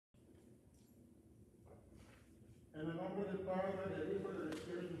Padre, del Hijo y del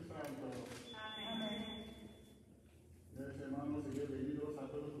Espíritu Santo. Amén. Mis hermanos y bienvenidos a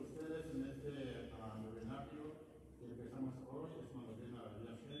todos ustedes en este novenario que empezamos hoy. Es una novena a la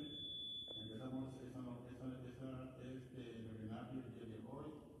Virgen. Empezamos este novenario el día de hoy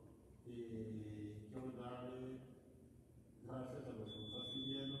y quiero darle gracias a los que nos están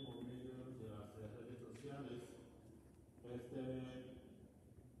siguiendo por medio de las redes sociales.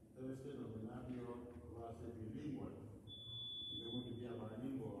 Este novenario va a ser bilingüe. It's going to be a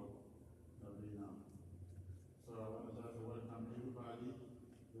bilingual novena. So I want to just welcome everybody.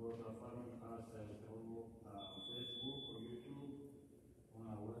 Those are following us through Facebook or YouTube. I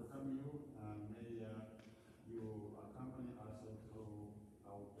want to welcome you and may you accompany us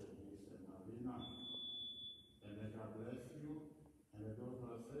throughout this novena. And may God bless you. And those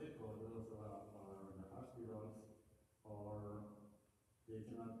who are sick or those who are in the hospitals or they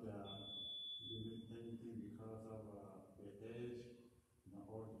cannot do anything because of the age,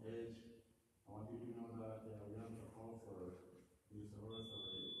 old age, I want you to know that we have to offer this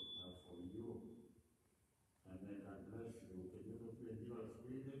rosary for you. And may God bless you. Que Dios los bendiga, los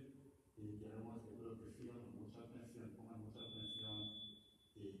cuide y queremos que todos que sigan con mucha atención, pongan mucha atención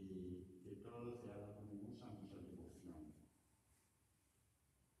y que todo se haga con mucha devoción.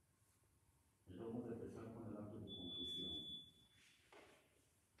 Y vamos a empezar con el acto de confesión.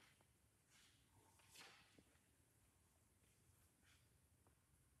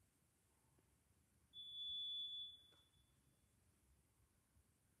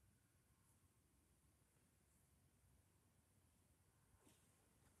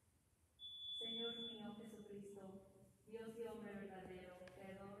 Señor mío Jesucristo, Dios y hombre verdadero,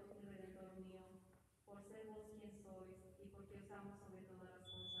 Creador y Redentor mío, por ser vos quien sois y porque os amo sobre todas las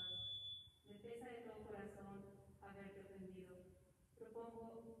cosas, me pesa de todo corazón haberte ofendido.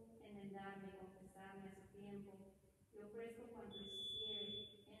 Propongo enmendarme y confesarme a su tiempo y ofrezco cuanto hiciere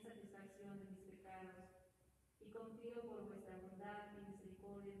en satisfacción de mis pecados y confío por vuestra bondad y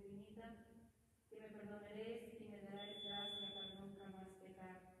misericordia infinita que me perdonaréis y me daréis gracia para nunca más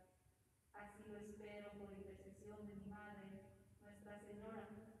pecar. Así lo espero por intercesión de mi Madre, Nuestra Señora,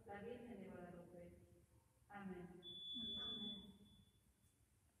 la Virgen de Guadalupe. Amén. Amén.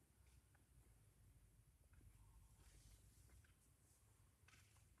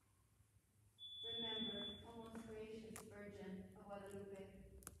 Remember, O most gracious Virgin of Guadalupe,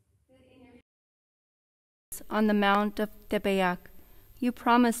 that in your on the Mount of Tepeyac, you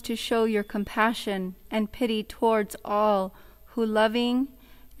promised to show your compassion and pity towards all who, loving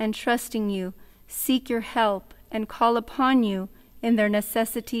and trusting you, seek your help and call upon you in their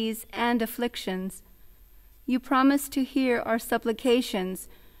necessities and afflictions. You promised to hear our supplications,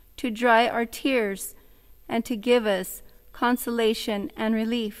 to dry our tears, and to give us consolation and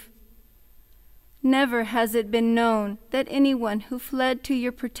relief. Never has it been known that anyone who fled to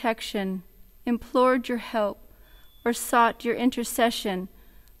your protection, implored your help, or sought your intercession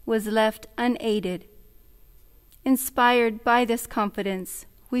was left unaided. Inspired by this confidence,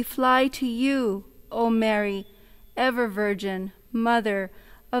 we fly to you, O Mary, ever Virgin, Mother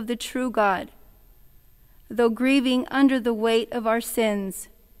of the true God. Though grieving under the weight of our sins,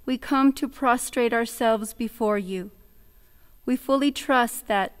 we come to prostrate ourselves before you. We fully trust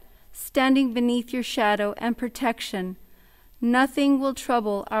that, standing beneath your shadow and protection, nothing will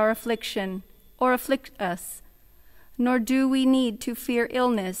trouble our affliction or afflict us, nor do we need to fear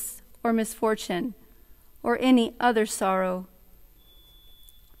illness or misfortune or any other sorrow.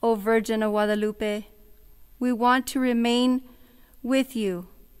 O Virgin of Guadalupe, we want to remain with you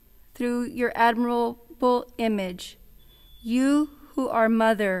through your admirable image, you who are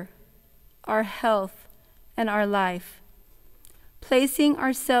Mother, our health, and our life. Placing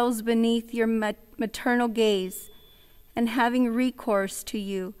ourselves beneath your maternal gaze and having recourse to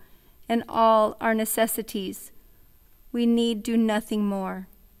you in all our necessities, we need do nothing more.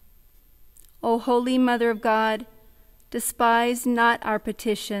 O Holy Mother of God, despise not our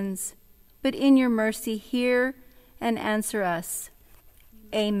petitions, but in your mercy hear and answer us.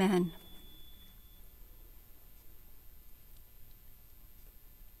 Amen.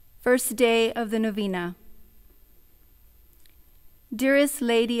 First day of the Novena. Dearest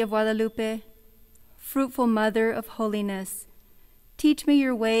Lady of Guadalupe, fruitful Mother of holiness, teach me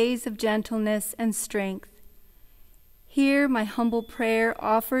your ways of gentleness and strength. Hear my humble prayer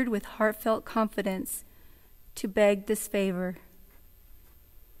offered with heartfelt confidence to beg this favor.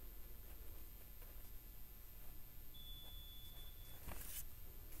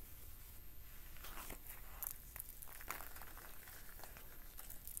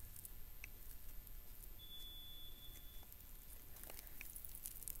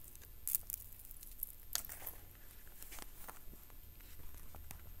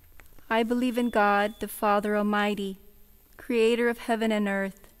 I believe in God, the Father Almighty, creator of heaven and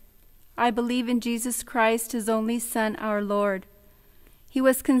earth. I believe in Jesus Christ, his only Son, our Lord. He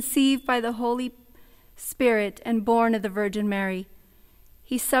was conceived by the Holy Spirit and born of the Virgin Mary.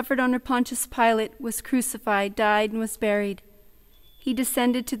 He suffered under Pontius Pilate, was crucified, died, and was buried. He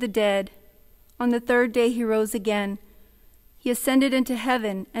descended to the dead. On the third day he rose again. He ascended into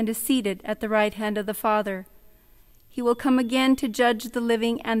heaven and is seated at the right hand of the Father. He will come again to judge the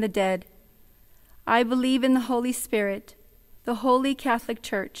living and the dead. I believe in the Holy Spirit, the Holy Catholic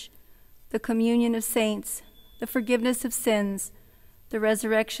Church, the communion of saints, the forgiveness of sins, the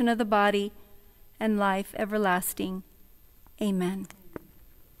resurrection of the body, and life everlasting. Amen.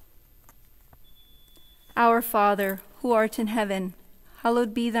 Our Father, who art in heaven,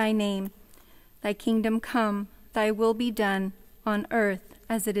 hallowed be thy name. Thy kingdom come, thy will be done, on earth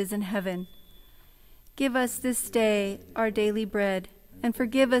as it is in heaven. Give us this day our daily bread, and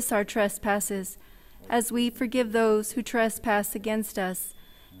forgive us our trespasses, as we forgive those who trespass against us.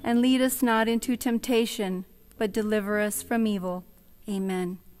 And lead us not into temptation, but deliver us from evil.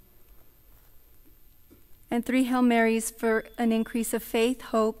 Amen. And 3 Hail Marys for an increase of faith,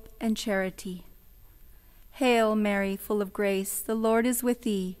 hope, and charity. Hail Mary, full of grace, the Lord is with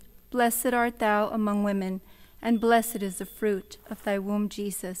thee. Blessed art thou among women, and blessed is the fruit of thy womb,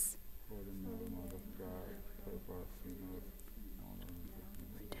 Jesus.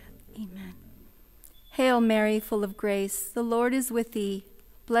 Amen. Hail Mary, full of grace, the Lord is with thee.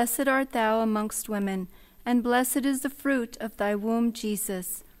 Blessed art thou amongst women, and blessed is the fruit of thy womb,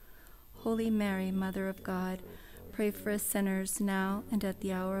 Jesus. Holy Mary, Mother of God, pray for us sinners now and at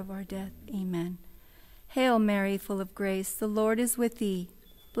the hour of our death. Amen. Hail Mary, full of grace, the Lord is with thee.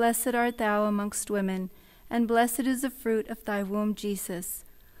 Blessed art thou amongst women, and blessed is the fruit of thy womb, Jesus.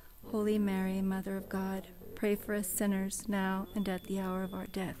 Holy Mary, Mother of God, pray for us sinners now and at the hour of our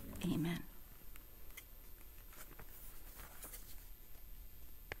death. Amen.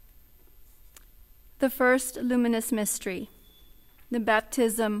 The first luminous mystery, the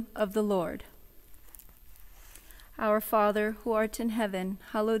baptism of the Lord. Our Father, who art in heaven,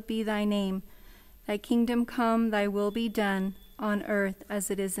 hallowed be thy name. Thy kingdom come, thy will be done, on earth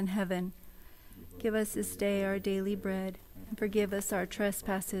as it is in heaven. Give us this day our daily bread, and forgive us our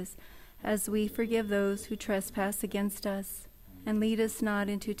trespasses, as we forgive those who trespass against us. And lead us not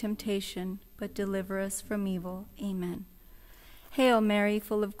into temptation, but deliver us from evil. Amen. Hail Mary,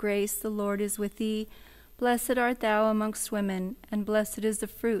 full of grace, the Lord is with thee. Blessed art thou amongst women, and blessed is the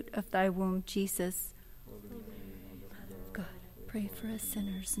fruit of thy womb, Jesus. Holy Mary, Mother of God, pray for us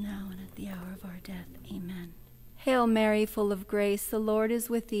sinners now and at the hour of our death. Amen. Hail Mary, full of grace, the Lord is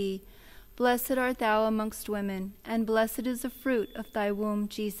with thee. Blessed art thou amongst women, and blessed is the fruit of thy womb,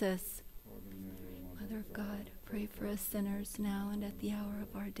 Jesus. Holy Mary, Mother of God, pray for us sinners now and at the hour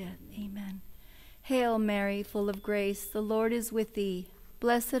of our death. Amen. Hail Mary, full of grace, the Lord is with thee.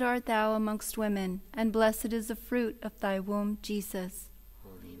 Blessed art thou amongst women, and blessed is the fruit of thy womb, Jesus.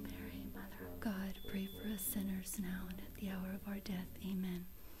 Holy Mary, Mother of God, pray for us sinners now and at the hour of our death. Amen.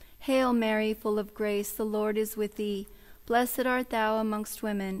 Hail Mary, full of grace, the Lord is with thee. Blessed art thou amongst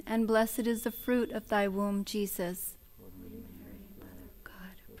women, and blessed is the fruit of thy womb, Jesus. Holy Mary, Mother of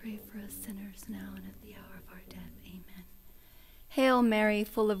God, pray for us sinners now and at the hour of our death. Amen. Hail Mary,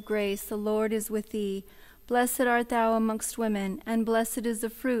 full of grace, the Lord is with thee. Blessed art thou amongst women, and blessed is the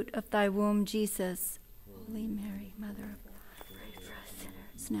fruit of thy womb, Jesus. Holy Mary, Mother of God, pray for us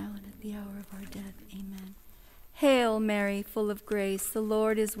sinners now and at the hour of our death. Amen. Hail Mary, full of grace, the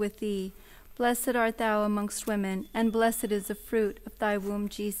Lord is with thee. Blessed art thou amongst women, and blessed is the fruit of thy womb,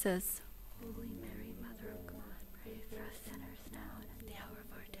 Jesus. Holy Mary, Mother of God, pray for us sinners now and at the hour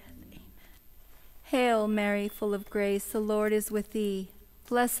of our death. Amen. Hail Mary, full of grace, the Lord is with thee.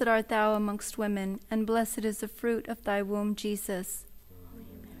 Blessed art thou amongst women, and blessed is the fruit of thy womb, Jesus. Holy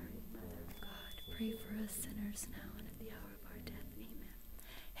Mary, Mother of God, pray for us sinners now and at the hour of our death. Amen.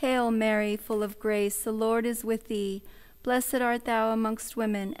 Hail Mary, full of grace, the Lord is with thee. Blessed art thou amongst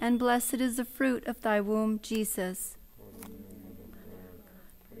women, and blessed is the fruit of thy womb, Jesus. Holy Mary, Mother of God,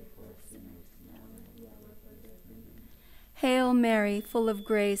 pray for us sinners now and at the hour of our death. Amen. Hail Mary, full of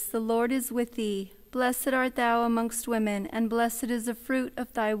grace, the Lord is with thee. Blessed art thou amongst women, and blessed is the fruit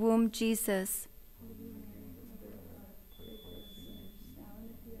of thy womb, Jesus. Holy Mary, Mother of God, pray for us sinners now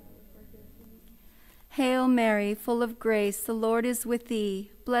and at the hour of our death. Amen. Hail Mary, full of grace, the Lord is with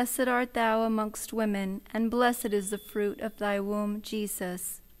thee. Blessed art thou amongst women, and blessed is the fruit of thy womb,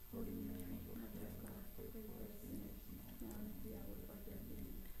 Jesus. Holy Mary, Mother of God, pray for us sinners now and at the hour of our death.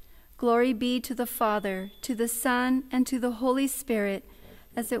 Amen. Glory be to the Father, to the Son, and to the Holy Spirit,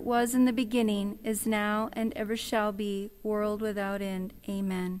 as it was in the beginning, is now, and ever shall be, world without end.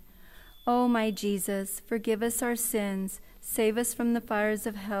 Amen. O my Jesus, forgive us our sins, save us from the fires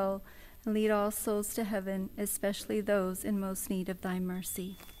of hell, and lead all souls to heaven, especially those in most need of thy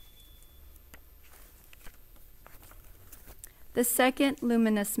mercy. The second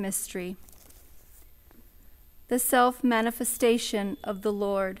luminous mystery, the self-manifestation of the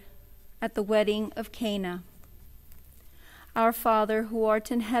Lord at the wedding of Cana. Our Father, who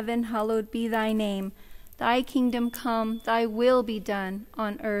art in heaven, hallowed be thy name. Thy kingdom come, thy will be done,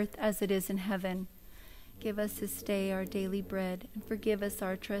 on earth as it is in heaven. Give us this day our daily bread, and forgive us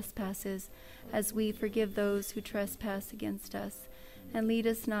our trespasses, as we forgive those who trespass against us. And lead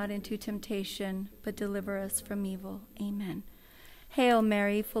us not into temptation, but deliver us from evil. Amen. Hail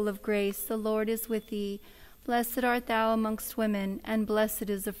Mary, full of grace, the Lord is with thee. Blessed art thou amongst women, and blessed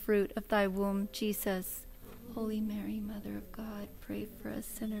is the fruit of thy womb, Jesus. Holy Mary, Mother of God, pray for us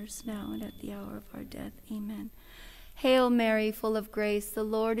sinners now and at the hour of our death. Amen. Hail Mary, full of grace, the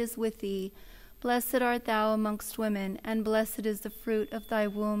Lord is with thee. Blessed art thou amongst women, and blessed is the fruit of thy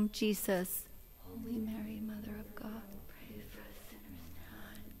womb, Jesus. Holy Mary, Mother of God, pray for us sinners now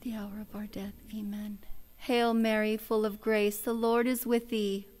and at the hour of our death. Amen. Hail Mary, full of grace, the Lord is with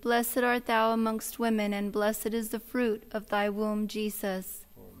thee. Blessed art thou amongst women, and blessed is the fruit of thy womb, Jesus.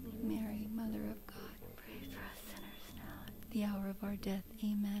 Holy Mary, Mother of God, pray for us sinners now and at the hour of our death.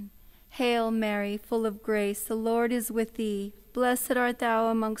 Amen. Hail Mary, full of grace, the Lord is with thee. Blessed art thou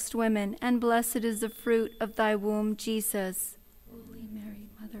amongst women, and blessed is the fruit of thy womb, Jesus. Holy Mary,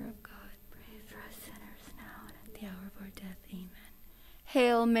 Mother of God, pray for us sinners now and at the hour of our death. Amen.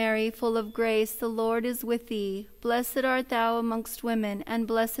 Hail Mary, full of grace, the Lord is with thee. Blessed art thou amongst women, and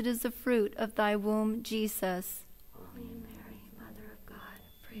blessed is the fruit of thy womb, Jesus. Holy Mary, Mother of God,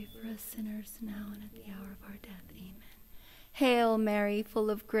 pray for us sinners now and at the hour of our death. Amen. Hail Mary, full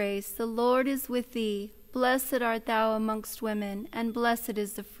of grace, the Lord is with thee. Blessed art thou amongst women, and blessed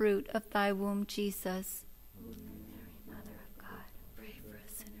is the fruit of thy womb, Jesus. Holy Mary, Mother of God, pray for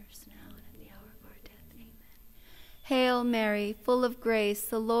us sinners now and at the hour of our death. Amen. Hail Mary, full of grace,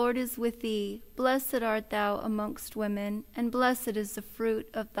 the Lord is with thee. Blessed art thou amongst women, and blessed is the fruit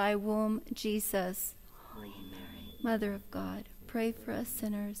of thy womb, Jesus. Holy Mary, Mother of God, pray for us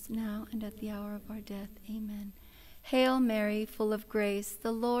sinners now and at the hour of our death. Amen. Hail Mary, full of grace,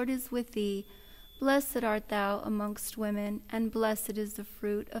 the Lord is with thee. Blessed art thou amongst women, and blessed is the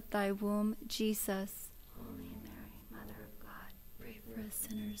fruit of thy womb, Jesus. Holy Mary, Mother of God, pray for us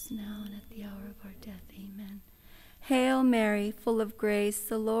sinners now and at the hour of our death. Amen. Hail Mary, full of grace,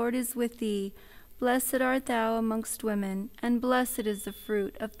 the Lord is with thee. Blessed art thou amongst women, and blessed is the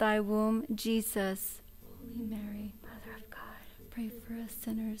fruit of thy womb, Jesus. Holy Mary, Mother of God, pray for us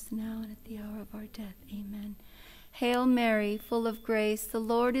sinners now and at the hour of our death. Amen. Hail Mary, full of grace, the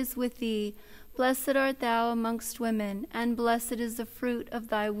Lord is with thee. Blessed art thou amongst women, and blessed is the fruit of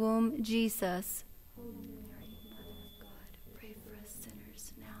thy womb, Jesus. Holy Mary, Mother of God, pray for us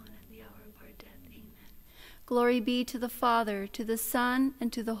sinners now and at the hour of our death. Amen. Glory be to the Father, to the Son,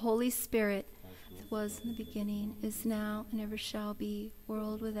 and to the Holy Spirit, as it was in the beginning, is now, and ever shall be,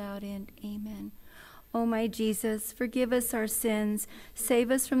 world without end. Amen. O my Jesus, forgive us our sins,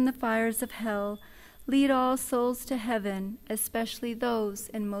 save us from the fires of hell. Lead all souls to heaven, especially those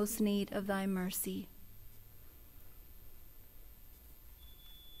in most need of thy mercy.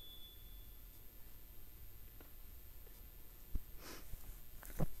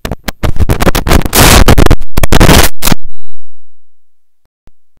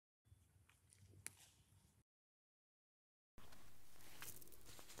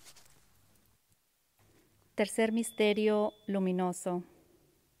 Tercer misterio luminoso.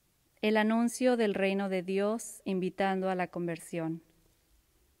 El anuncio del reino de Dios invitando a la conversión.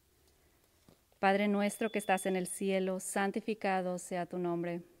 Padre nuestro que estás en el cielo, santificado sea tu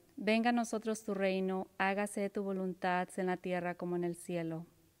nombre. Venga a nosotros tu reino, hágase tu voluntad en la tierra como en el cielo.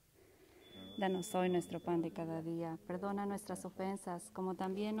 Danos hoy nuestro pan de cada día. Perdona nuestras ofensas, como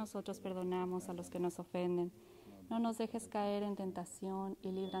también nosotros perdonamos a los que nos ofenden. No nos dejes caer en tentación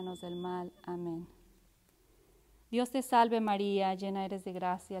y líbranos del mal. Amén. Dios te salve María, llena eres de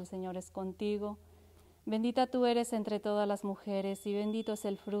gracia, el Señor es contigo. Bendita tú eres entre todas las mujeres y bendito es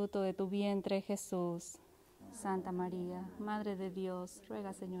el fruto de tu vientre, Jesús. Santa María, Madre de Dios,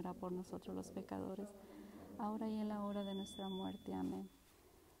 ruega Señora por nosotros los pecadores, ahora y en la hora de nuestra muerte. Amén.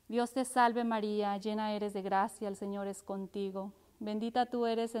 Dios te salve María, llena eres de gracia, el Señor es contigo. Bendita tú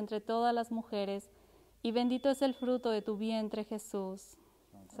eres entre todas las mujeres y bendito es el fruto de tu vientre, Jesús.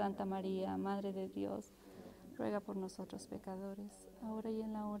 Santa María, Madre de Dios, ruega por nosotros pecadores, ahora y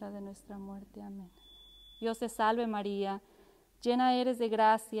en la hora de nuestra muerte. Amén. Dios te salve María, llena eres de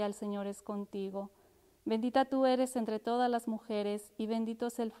gracia, el Señor es contigo. Bendita tú eres entre todas las mujeres, y bendito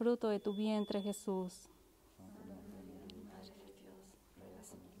es el fruto de tu vientre, Jesús.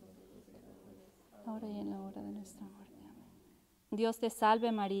 Ahora y en la hora de nuestra muerte. Amén. Dios te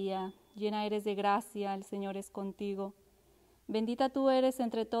salve María, llena eres de gracia, el Señor es contigo. Bendita tú eres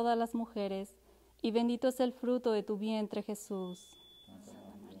entre todas las mujeres, y bendito es el fruto de tu vientre, Jesús. Santa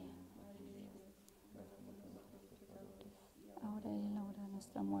María, Madre de Dios, ahora y en la hora de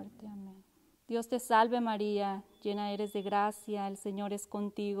nuestra muerte. Amén. Dios te salve María, llena eres de gracia, el Señor es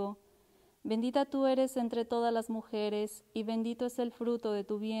contigo. Bendita tú eres entre todas las mujeres, y bendito es el fruto de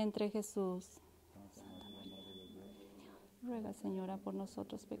tu vientre, Jesús. Ruega, Señora, por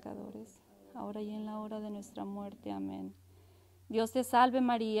nosotros pecadores, ahora y en la hora de nuestra muerte. Amén. Dios te salve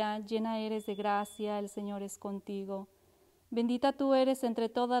María, llena eres de gracia, el Señor es contigo. Bendita tú eres entre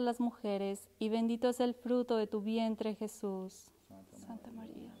todas las mujeres, y bendito es el fruto de tu vientre, Jesús. Santa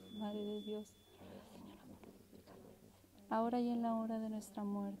María, Madre de Dios, ahora y en la hora de nuestra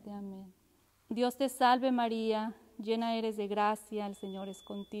muerte. Amén. Dios te salve María, llena eres de gracia, el Señor es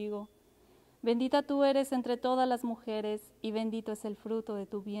contigo. Bendita tú eres entre todas las mujeres, y bendito es el fruto de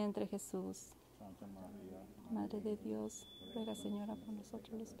tu vientre, Jesús. Santa María, Madre de Dios, ruega, Señora, por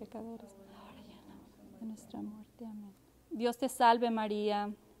nosotros los pecadores, ahora y en la hora de nuestra muerte. Amén. Dios te salve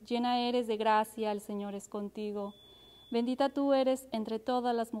María, llena eres de gracia, el Señor es contigo. Bendita tú eres entre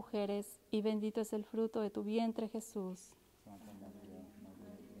todas las mujeres, y bendito es el fruto de tu vientre, Jesús. Santa María, Madre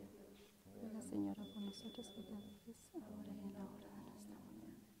de Dios, ruega, Señora, por nosotros pecadores, ahora y en la hora de nuestra muerte.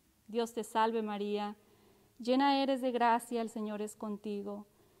 Dios te salve María, llena eres de gracia, el Señor es contigo.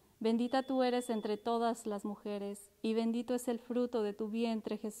 Bendita tú eres entre todas las mujeres, y bendito es el fruto de tu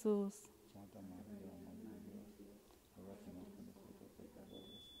vientre, Jesús. Santa María, Madre de Dios, ruega por nosotros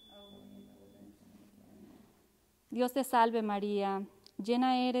pecadores, ahora y en la hora de nuestra muerte. Dios te salve María,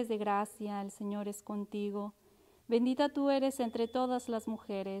 llena eres de gracia, el Señor es contigo. Bendita tú eres entre todas las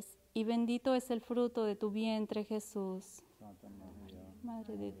mujeres, y bendito es el fruto de tu vientre, Jesús. Santa María,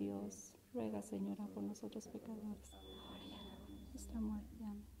 Madre de Dios, ruega, Señora, por nosotros pecadores, ahora y en la hora de nuestra muerte.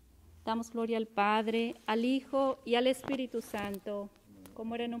 Amén. Damos gloria al Padre, al Hijo y al Espíritu Santo,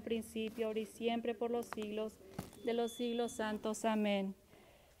 como era en un principio, ahora y siempre, por los siglos de los siglos santos. Amén.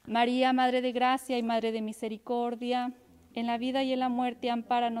 María, Madre de gracia y Madre de misericordia, en la vida y en la muerte,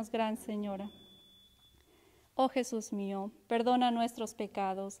 ampáranos, Gran Señora. Oh Jesús mío, perdona nuestros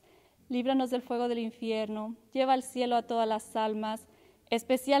pecados, líbranos del fuego del infierno, lleva al cielo a todas las almas,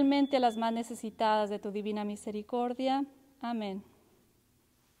 especialmente a las más necesitadas de tu divina misericordia. Amén.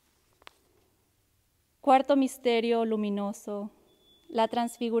 Cuarto misterio luminoso, la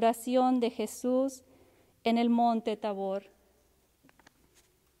transfiguración de Jesús en el monte Tabor.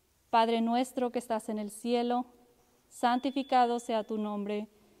 Padre nuestro que estás en el cielo, santificado sea tu nombre.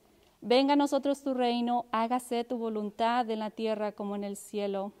 Venga a nosotros tu reino, hágase tu voluntad en la tierra como en el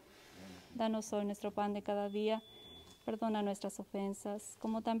cielo. Danos hoy nuestro pan de cada día, perdona nuestras ofensas,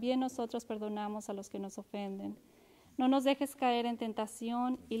 como también nosotros perdonamos a los que nos ofenden. No nos dejes caer en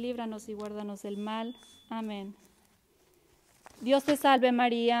tentación, y líbranos y guárdanos del mal. Amén. Dios te salve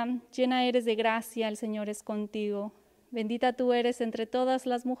María, llena eres de gracia, el Señor es contigo. Bendita tú eres entre todas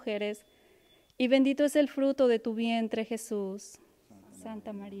las mujeres, y bendito es el fruto de tu vientre, Jesús.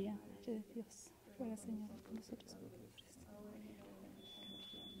 Santa María, Madre de Dios, ruega, Señora, por nosotros pecadores.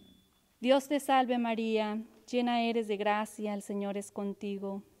 Dios te salve María, llena eres de gracia, el Señor es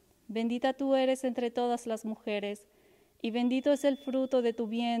contigo. Bendita tú eres entre todas las mujeres, y bendito es el fruto de tu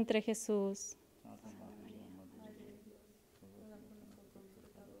vientre, Jesús. Santa María, Madre de Dios, ruega por nosotros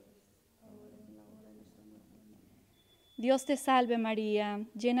pecadores, ahora y en la hora de nuestra muerte. Dios te salve María,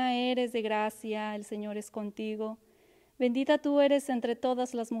 llena eres de gracia, el Señor es contigo. Bendita tú eres entre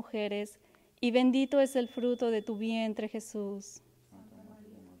todas las mujeres, y bendito es el fruto de tu vientre, Jesús. Santa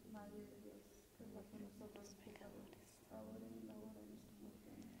María, Madre de Dios, ruega por nosotros pecadores, ahora y en la hora de nuestra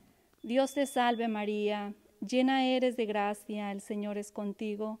muerte. Dios te salve María, llena eres de gracia, el Señor es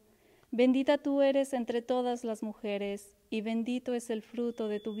contigo. Bendita tú eres entre todas las mujeres, y bendito es el fruto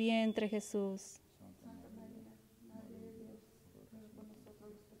de tu vientre, Jesús. Santa María, Madre de Dios, ruega por nosotros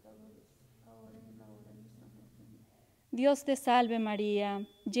los pecadores, ahora y en la hora de nuestra muerte. Dios te salve María,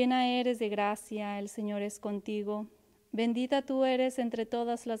 llena eres de gracia, el Señor es contigo. Bendita tú eres entre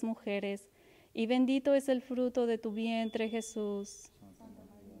todas las mujeres, y bendito es el fruto de tu vientre, Jesús. Santa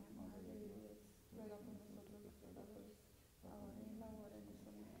María, Madre de Dios, ruega por nosotros los pecadores, ahora y en la hora de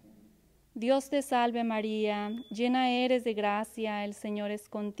nuestra muerte. Dios te salve María, llena eres de gracia, el Señor es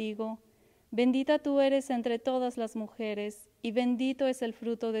contigo. Bendita tú eres entre todas las mujeres, y bendito es el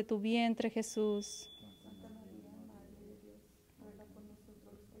fruto de tu vientre, Jesús. Santa María, Madre de Dios, ruega por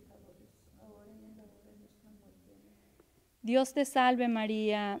nosotros los pecadores, ahora y en la hora de Dios te salve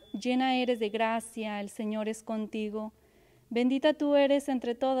María, llena eres de gracia, el Señor es contigo. Bendita tú eres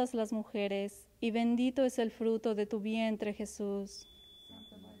entre todas las mujeres, y bendito es el fruto de tu vientre, Jesús.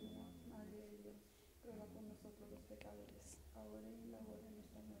 Santa María, Madre de Dios, ruega por nosotros los pecadores, ahora y en la hora de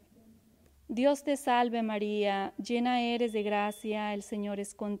nuestra muerte. Amén. Dios te salve María, llena eres de gracia, el Señor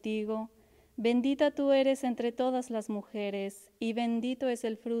es contigo. Bendita tú eres entre todas las mujeres, y bendito es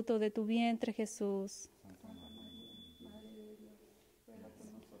el fruto de tu vientre, Jesús. Santa María, Madre de Dios, ruega por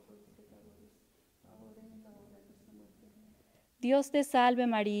nosotros los pecadores, ahora y en la hora de nuestra muerte. Amén. Dios te salve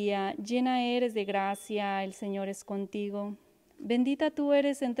María, llena eres de gracia, el Señor es contigo. Bendita tú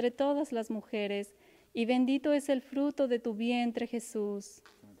eres entre todas las mujeres, y bendito es el fruto de tu vientre, Jesús.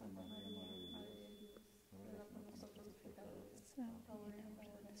 Santa María, Madre de Dios, ruega por nosotros los pecadores, ahora y en la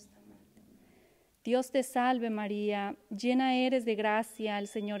hora de nuestra muerte. Amén. Dios te salve María, llena eres de gracia, el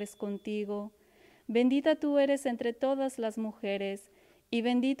Señor es contigo. Bendita tú eres entre todas las mujeres, y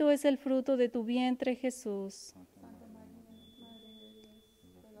bendito es el fruto de tu vientre, Jesús. Santa María, Madre de Dios,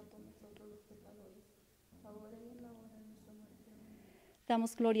 ruega por nosotros los pecadores, ahora y en la hora de nuestra muerte. Amén.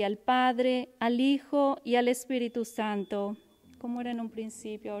 Damos gloria al Padre, al Hijo y al Espíritu Santo, como era en un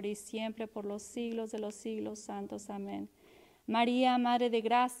principio, ahora y siempre, por los siglos de los siglos santos. Amén. María, Madre de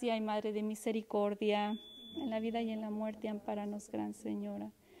gracia y Madre de misericordia, en la vida y en la muerte, ampáranos, Gran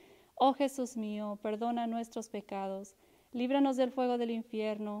Señora. Oh Jesús mío, perdona nuestros pecados, líbranos del fuego del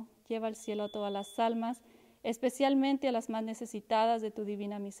infierno, lleva al cielo a todas las almas, especialmente a las más necesitadas de tu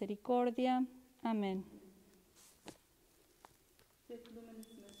divina misericordia. Amén. Fifth luminous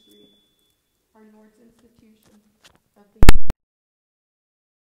mystery, our Lord's institution of the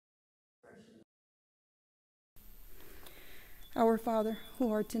Our Father, who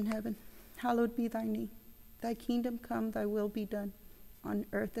art in heaven, hallowed be thy name. Thy kingdom come, thy will be done, on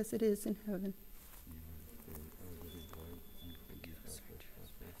earth as it is in heaven.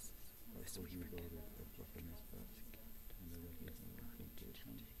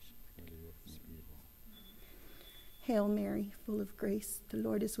 Hail Mary, full of grace, the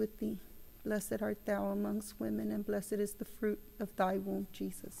Lord is with thee. Blessed art thou amongst women, and blessed is the fruit of thy womb,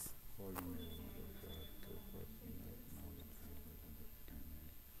 Jesus.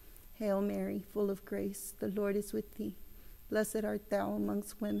 Hail Mary, full of grace, the Lord is with thee. Blessed art thou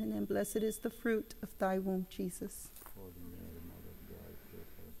amongst women, and blessed is the fruit of thy womb, Jesus.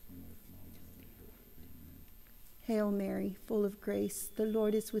 Hail Mary, full of grace, the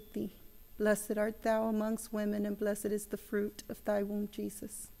Lord is with thee. Blessed art thou amongst women, and blessed is the fruit of thy womb,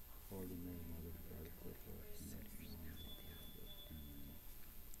 Jesus.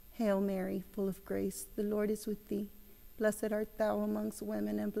 Hail Mary, full of grace, the Lord is with thee. Blessed art thou amongst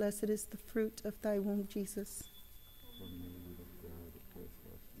women, and blessed is the fruit of thy womb, Jesus.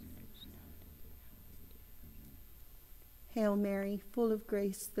 Hail Mary, full of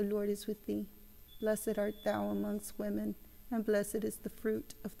grace, the Lord is with thee. Blessed art thou amongst women, and blessed is the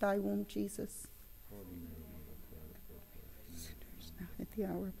fruit of thy womb, Jesus. Now at the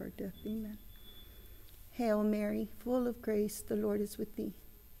hour of our death, amen. Hail Mary, full of grace, the Lord is with thee.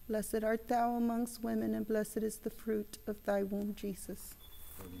 Blessed art thou amongst women, and blessed is the fruit of thy womb, Jesus.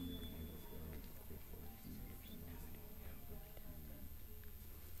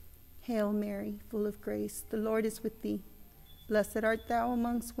 Hail Mary, full of grace, the Lord is with thee. Blessed art thou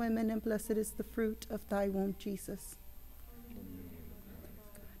amongst women, and blessed is the fruit of thy womb, Jesus.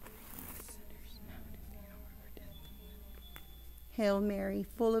 Hail Mary,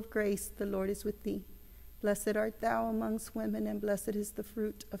 full of grace, the Lord is with thee. Blessed art thou amongst women, and blessed is the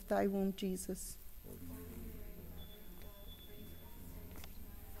fruit of thy womb, Jesus.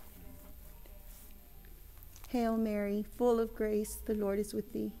 Hail Mary, full of grace, the Lord is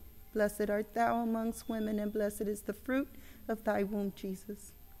with thee. Blessed art thou amongst women, and blessed is the fruit of thy womb,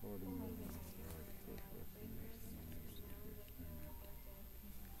 Jesus.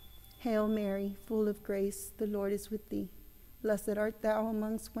 Hail Mary, full of grace, the Lord is with thee. Blessed art thou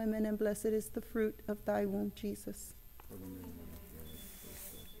amongst women, and blessed is the fruit of thy womb, Jesus.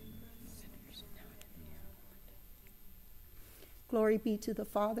 Glory be to the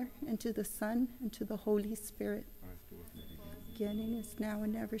Father, and to the Son, and to the Holy Spirit. Beginning is now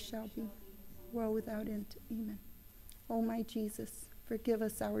and ever shall be, world without end. Amen. O my Jesus, forgive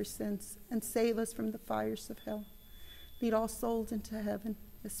us our sins, and save us from the fires of hell. Lead all souls into heaven,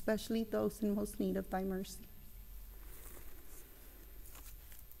 especially those in most need of thy mercy.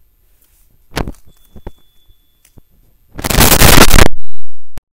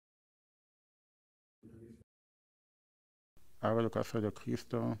 Abre el caso de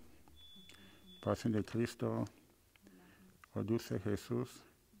Cristo, pasión de Cristo, o dulce Jesús,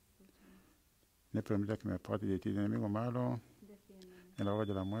 No permita que me aparte de ti, enemigo malo, defiéndeme, en la hora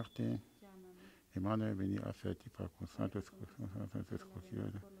de la muerte. llámame, Emmanuel, venid hacia ti para con santos por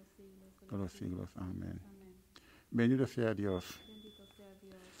todos los siglos. Amén. Amén. Bendito sea Dios. Bendito sea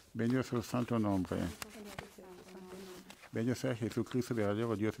Dios. Bendito sea su santo nombre. Bendito sea su santo nombre. Bendito sea Jesucristo,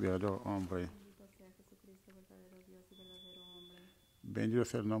 verdadero Dios, verdadero hombre. Bendito sea Jesucristo, verdadero Dios y verdadero hombre. Bendito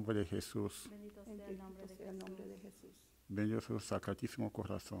sea el nombre de Jesús. Bendito sea el nombre de Jesús. Bendito sea su sacratísimo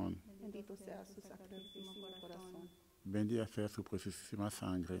corazón. Bendito sea su sacratísimo corazón. Bendita sea su preciosísima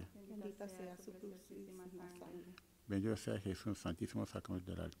sangre. Bendita sea su preciosísima sangre. Bendito sea Jesús, en el santísimo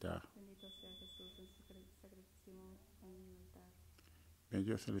sacramento del altar. Bendito sea Jesús en su sacratísimo altar.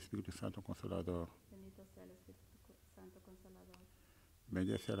 Bendito sea el Espíritu Santo Consolador. Bendito sea el Espíritu Santo Consolador.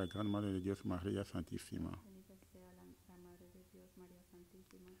 Bendita sea la Gran Madre de Dios, María Santísima. Bendita sea la Madre de Dios, María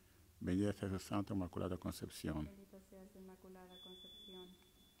Santísima. Bendita sea su Santa Inmaculada Concepción. Bendita sea su Inmaculada Concepción.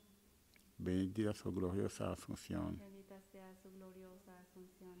 Bendita su gloriosa Asunción. Bendita sea su gloriosa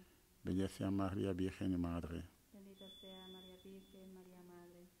Asunción. Bendita sea María Virgen y Madre. Bendita sea María Virgen, María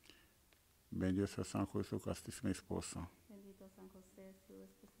Madre. Bendito sea San José, su castísimo esposo. Bendito San José, su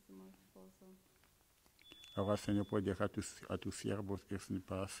esposísimo esposo. Ahora, Señor, puedes dejar a tus siervos irse en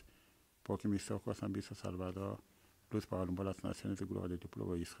paz, porque mis ojos han visto Salvador, luz para alumbrar las naciones y gloria de tu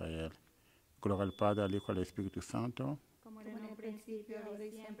pueblo Israel. Gloria al Padre, al Hijo y al Espíritu Santo. Como era en el principio, ahora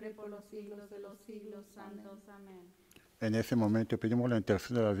y siempre, por los siglos de los siglos. Santos. Amén. En ese momento pedimos la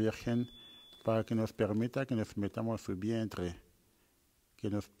intercesión de la Virgen para que nos permita que nos metamos en su vientre, que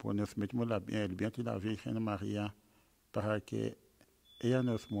nos metamos el vientre de la Virgen María, para que ella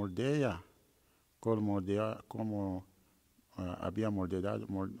nos moldea como había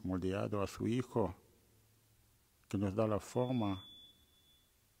moldeado a su Hijo, que nos da la forma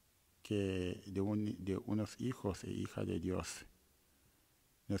de unos hijos e hijas de Dios.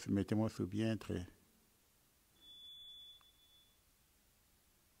 Nos metemos en su vientre.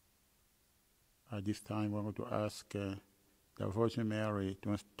 At this time, we're going to ask the Virgin Mary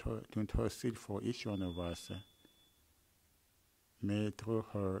to intercede for each one of us. May through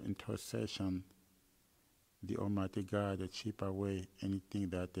her intercession, the Almighty God chip away anything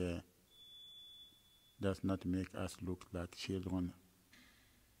that does not make us look like children,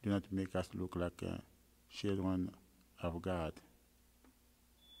 do not make us look like children of God.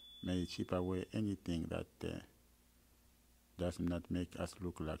 May chip away anything that does not make us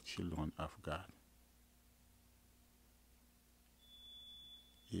look like children of God.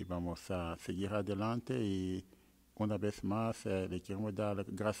 Y vamos a seguir adelante y una vez más le queremos dar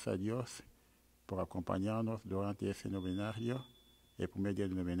gracias a Dios por acompañarnos durante ese novenario, el primer día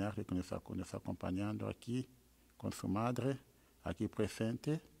del novenario que nos está acompañando aquí con su madre, aquí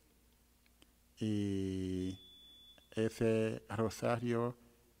presente. Y ese rosario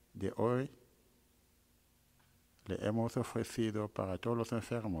de hoy le hemos ofrecido para todos los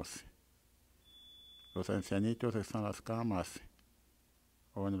enfermos, los ancianitos que están en las camas,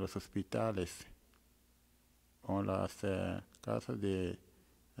 o en los hospitales, o en las casas de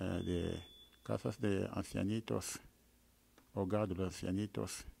ancianitos, hogar de los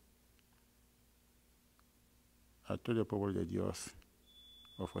ancianitos. A todo el pueblo de Dios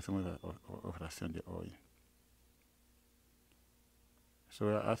ofrecemos la oración de hoy. So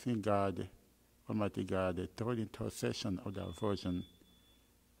we are asking God, Almighty God, through the intercession of the Virgin,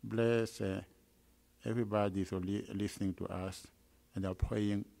 bless everybody who is listening to us and are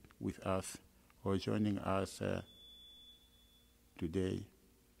praying with us or joining us today.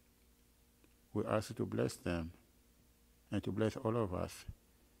 We ask you to bless them and to bless all of us,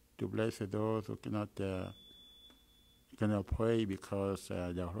 to bless those who cannot pray because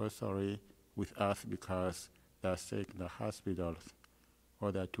they're rosary with us because they're sick in the hospitals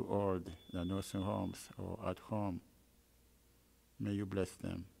or they're too old, they're nursing homes or at home. May you bless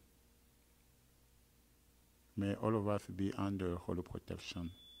them. May all of us be under holy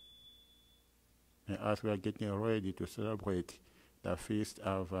protection. And as we are getting ready to celebrate the feast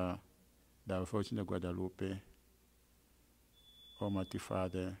of the Virgin of Guadalupe, Almighty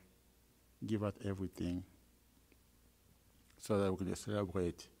Father, give us everything so that we can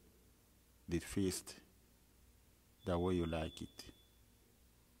celebrate this feast the way you like it.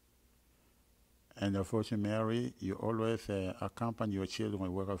 And the Virgin Mary, you always accompany your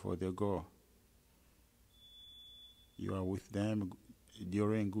children wherever they go. You are with them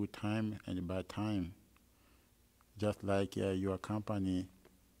during good time and bad time, just like you accompany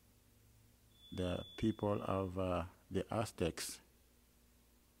the people of the Aztecs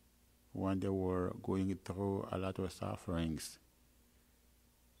when they were going through a lot of sufferings.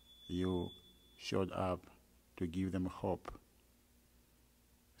 You showed up to give them hope.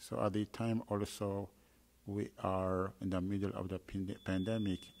 So at the time also, we are in the middle of the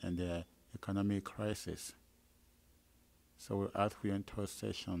pandemic and the economic crisis. So we ask for your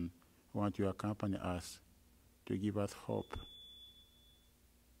intercession. We want you to accompany us, to give us hope.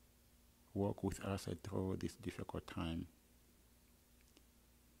 Walk with us through this difficult time.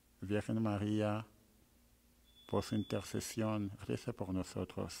 Virgen María, por su intercesión, reza por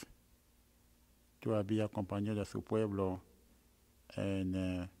nosotros. Tú habías acompañado a su pueblo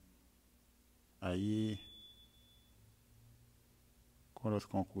ahí con los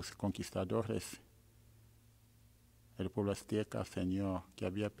conquistadores. El pueblo azteca, Señor, que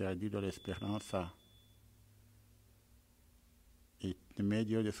había perdido la esperanza. Y en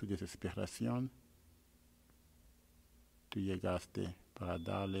medio de su desesperación, tú llegaste para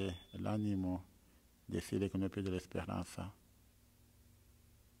darle el ánimo, decirle que no pierde la esperanza.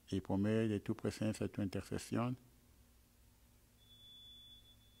 Y por medio de tu presencia y tu intercesión,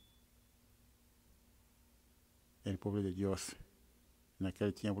 el pueblo de Dios, en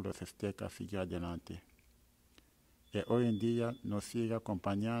aquel tiempo los aztecas, siguió adelante. Y hoy en día nos sigue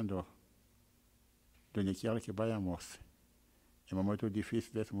acompañando donde quiera que vayamos, en momentos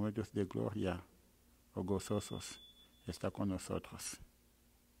difíciles, momentos de gloria o gozosos, está con nosotros.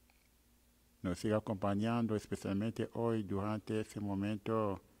 Nos sigue acompañando especialmente hoy durante ese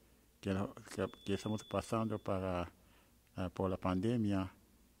momento que estamos pasando por la pandemia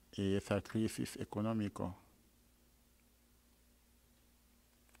y esa crisis económica.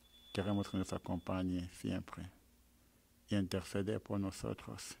 Queremos que nos acompañe siempre y interceder por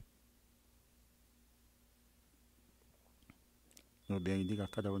nosotros. Nos bendiga a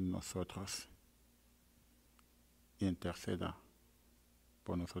cada uno de nosotros y interceda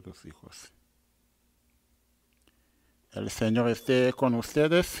por nosotros hijos. El Señor esté con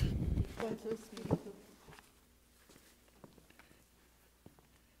ustedes. Con su espíritu.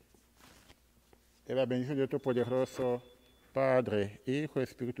 Y la bendición de Dios Todopoderoso, Padre, Hijo y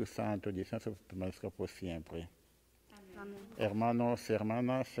Espíritu Santo, descienda permanezca por siempre. Amén. Hermanos y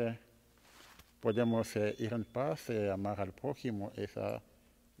hermanas, podemos ir en paz y amar al prójimo. Esa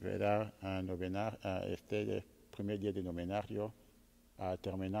verdad, este primer día de novenario ha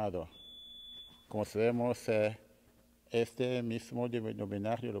terminado. Como sabemos, este mismo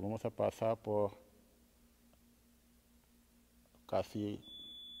novenario lo vamos a pasar por casi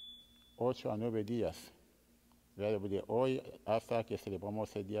 8 a 9 días. De hoy hasta que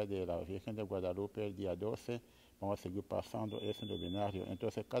celebramos el día de la Virgen de Guadalupe, el día 12, vamos a seguir pasando ese novenario.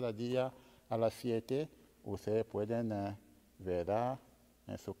 Entonces, cada día a las 7, ustedes pueden ver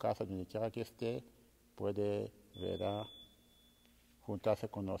en su casa, donde quiera que esté, puede ver, juntarse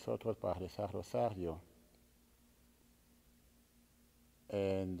con nosotros para rezar rosario.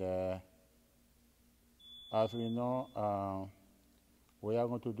 And as we know, we are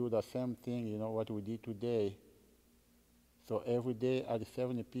going to do the same thing, what we did today. So every day at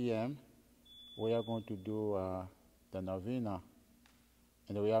 7 p.m., we are going to do the novena,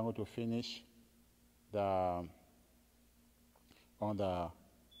 and we are going to finish on the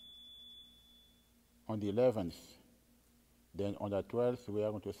 11th. Then on the 12th, we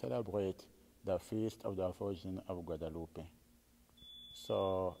are going to celebrate the feast of the Virgin of Guadalupe.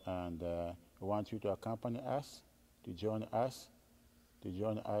 So, and we want you to accompany us, to join us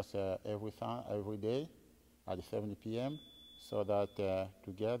every day at 7 p.m. so that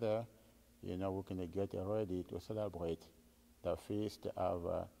together, we can get ready to celebrate the feast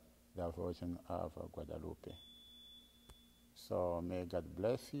of the Virgin of Guadalupe. So may God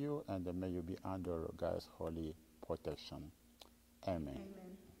bless you, and may you be under God's holy protection. Amen. Amen.